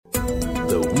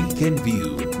Weekend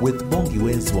View with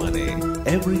Bongiwe Zwane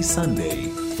every Sunday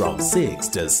from 6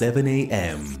 to 7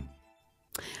 a.m.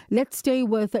 Let's stay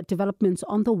with developments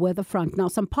on the weather front. Now,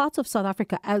 some parts of South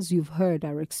Africa, as you've heard,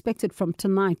 are expected from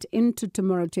tonight into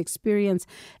tomorrow to experience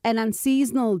an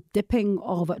unseasonal dipping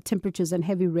of temperatures and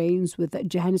heavy rains, with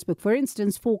Johannesburg, for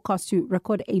instance, forecast to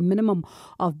record a minimum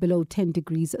of below 10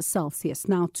 degrees Celsius.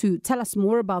 Now, to tell us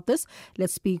more about this,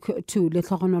 let's speak to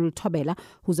Lehlogonolo Thobela,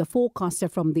 who's a forecaster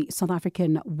from the South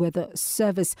African Weather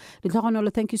Service.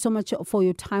 Lehlogonolo, thank you so much for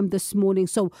your time this morning.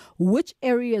 So, which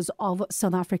areas of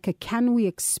South Africa can we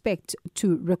expect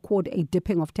to record a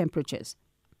dipping of temperatures?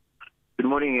 Good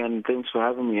morning and thanks for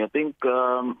having me. I think,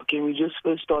 can we just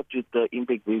first start with the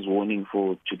impact-based warning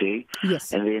for today?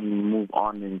 Yes. And then move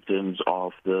on in terms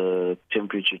of the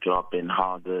temperature drop and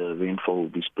how the rainfall will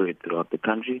be spread throughout the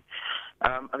country.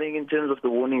 I think in terms of the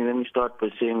warning, let me start by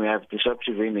saying we have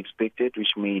disruptive rain expected, which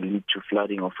may lead to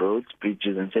flooding of roads,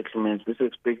 bridges and settlements. This is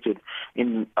expected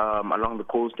in along the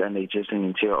coast and the adjacent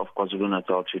interior of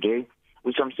KwaZulu-Natal today,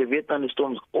 with some severe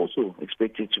thunderstorms also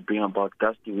expected to bring about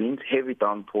gusty winds, heavy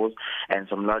downpours, and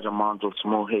some large amounts of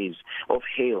small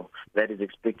hail that is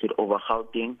expected over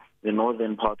Gauteng, the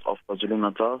northern parts of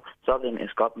KwaZulu-Natal, southern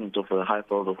escarpments of the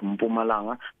highveld of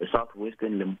Mpumalanga, the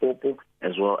southwestern Limpopo,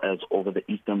 as well as over the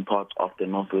eastern parts of the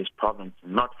Northwest Province,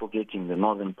 not forgetting the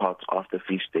northern parts of the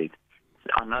Free State.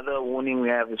 Another warning we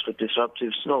have is for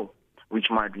disruptive snow, which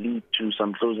might lead to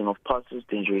some closing of passes,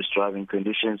 dangerous driving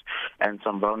conditions, and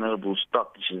some vulnerable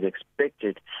stock, which is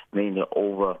expected mainly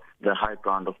over the high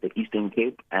ground of the Eastern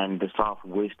Cape and the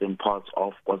southwestern parts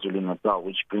of KwaZulu-Natal,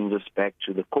 which brings us back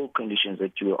to the cold conditions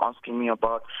that you were asking me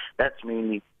about. That's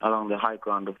mainly along the high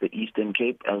ground of the Eastern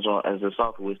Cape as well as the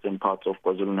southwestern parts of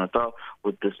KwaZulu-Natal,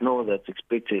 with the snow that's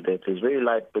expected that is very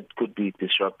light but could be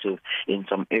disruptive in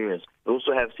some areas. We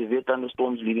also have severe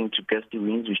thunderstorms leading to gusty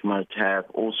winds, which might have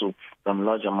also some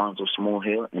large amounts of small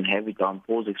hail and heavy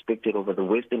downpours expected over the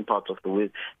western parts of the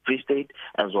Free State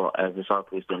as well as the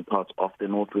southwestern parts of the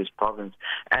Northwest Province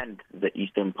and the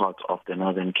eastern parts of the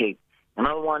Northern Cape.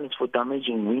 Another one is for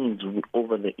damaging winds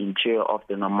over the interior of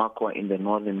the Namakwa in the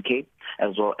Northern Cape,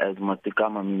 as well as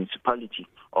Matikama municipality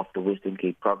of the Western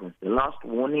Cape province. The last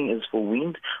warning is for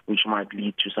wind, which might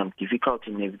lead to some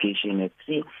difficulty in navigation at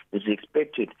sea. It's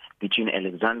expected between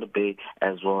Alexander Bay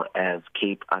as well as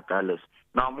Cape Agulhas.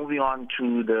 Now, moving on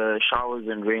to the showers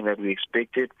and rain that we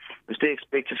expected. We still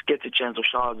expect a scattered chance of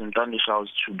showers and thunder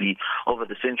showers to be over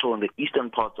the central and the eastern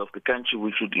parts of the country,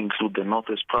 which would include the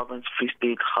Northwest Province, Free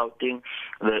State, Gauteng,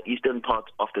 the eastern parts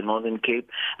of the Northern Cape,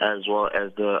 as well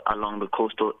as along the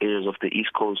coastal areas of the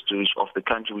east coast of the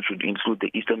country, which would include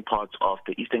the eastern parts of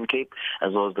the Eastern Cape,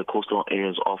 as well as the coastal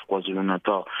areas of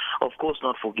KwaZulu-Natal. Of course,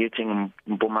 not forgetting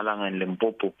Mpumalanga and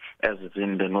Limpopo, as it's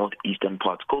in the northeastern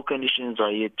parts. Cold conditions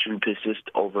are yet to persist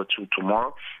over to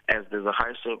tomorrow, as there's a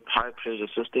high pressure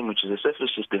system, which is a surface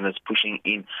system that's pushing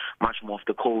in much more of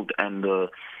the cold and the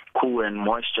cool and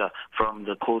moisture from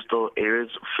the coastal areas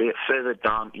further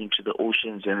down into the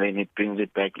oceans, and then it brings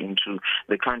it back into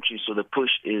the country. So the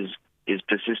push is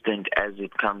persistent as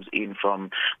it comes in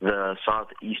from the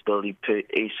southeasterly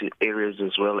areas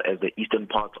as well as the eastern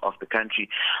parts of the country.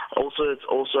 Also, it's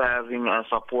also having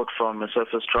support from a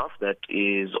surface trough that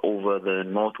is over the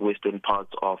northwestern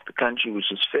parts of the country, which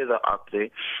is further up there,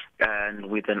 and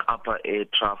with an upper air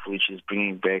trough which is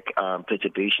bringing back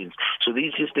perturbations. So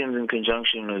these systems in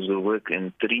conjunction as they work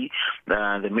in three.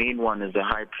 The main one is the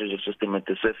high pressure system at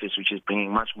the surface, which is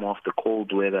bringing much more of the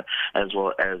cold weather as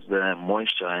well as the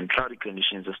moisture, and cloudy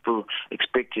conditions are still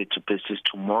expected to persist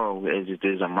tomorrow as it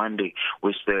is a Monday,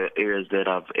 with the areas that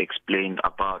I've explained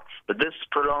about. But this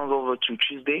prolongs over to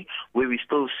Tuesday, where we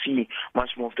still see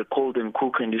much more of the cold and cool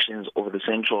conditions over the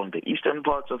central and the eastern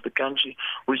parts of the country,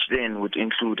 which then would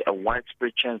include a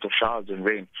widespread chance of showers and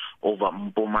rain over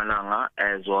Mpumalanga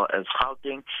as well as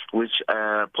Gauteng, which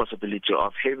possibility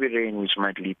of heavy rain which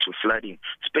might lead to flooding,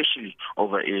 especially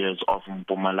over areas of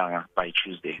Mpumalanga by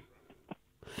Tuesday.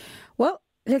 Well,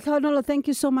 Lehlogonolo, thank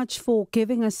you so much for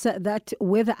giving us that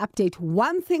weather update.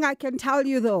 One thing I can tell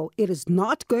you, though, it is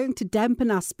not going to dampen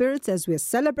our spirits as we're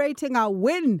celebrating our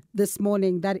win this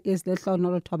morning. That is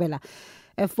Lehlogonolo Thobela,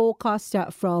 a forecaster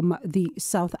from the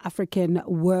South African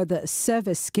Weather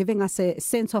Service, giving us a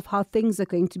sense of how things are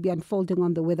going to be unfolding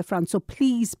on the weather front. So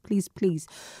please, please, please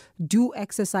do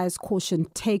exercise caution.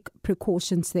 Take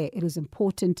precautions there. It is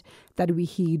important that we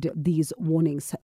heed these warnings.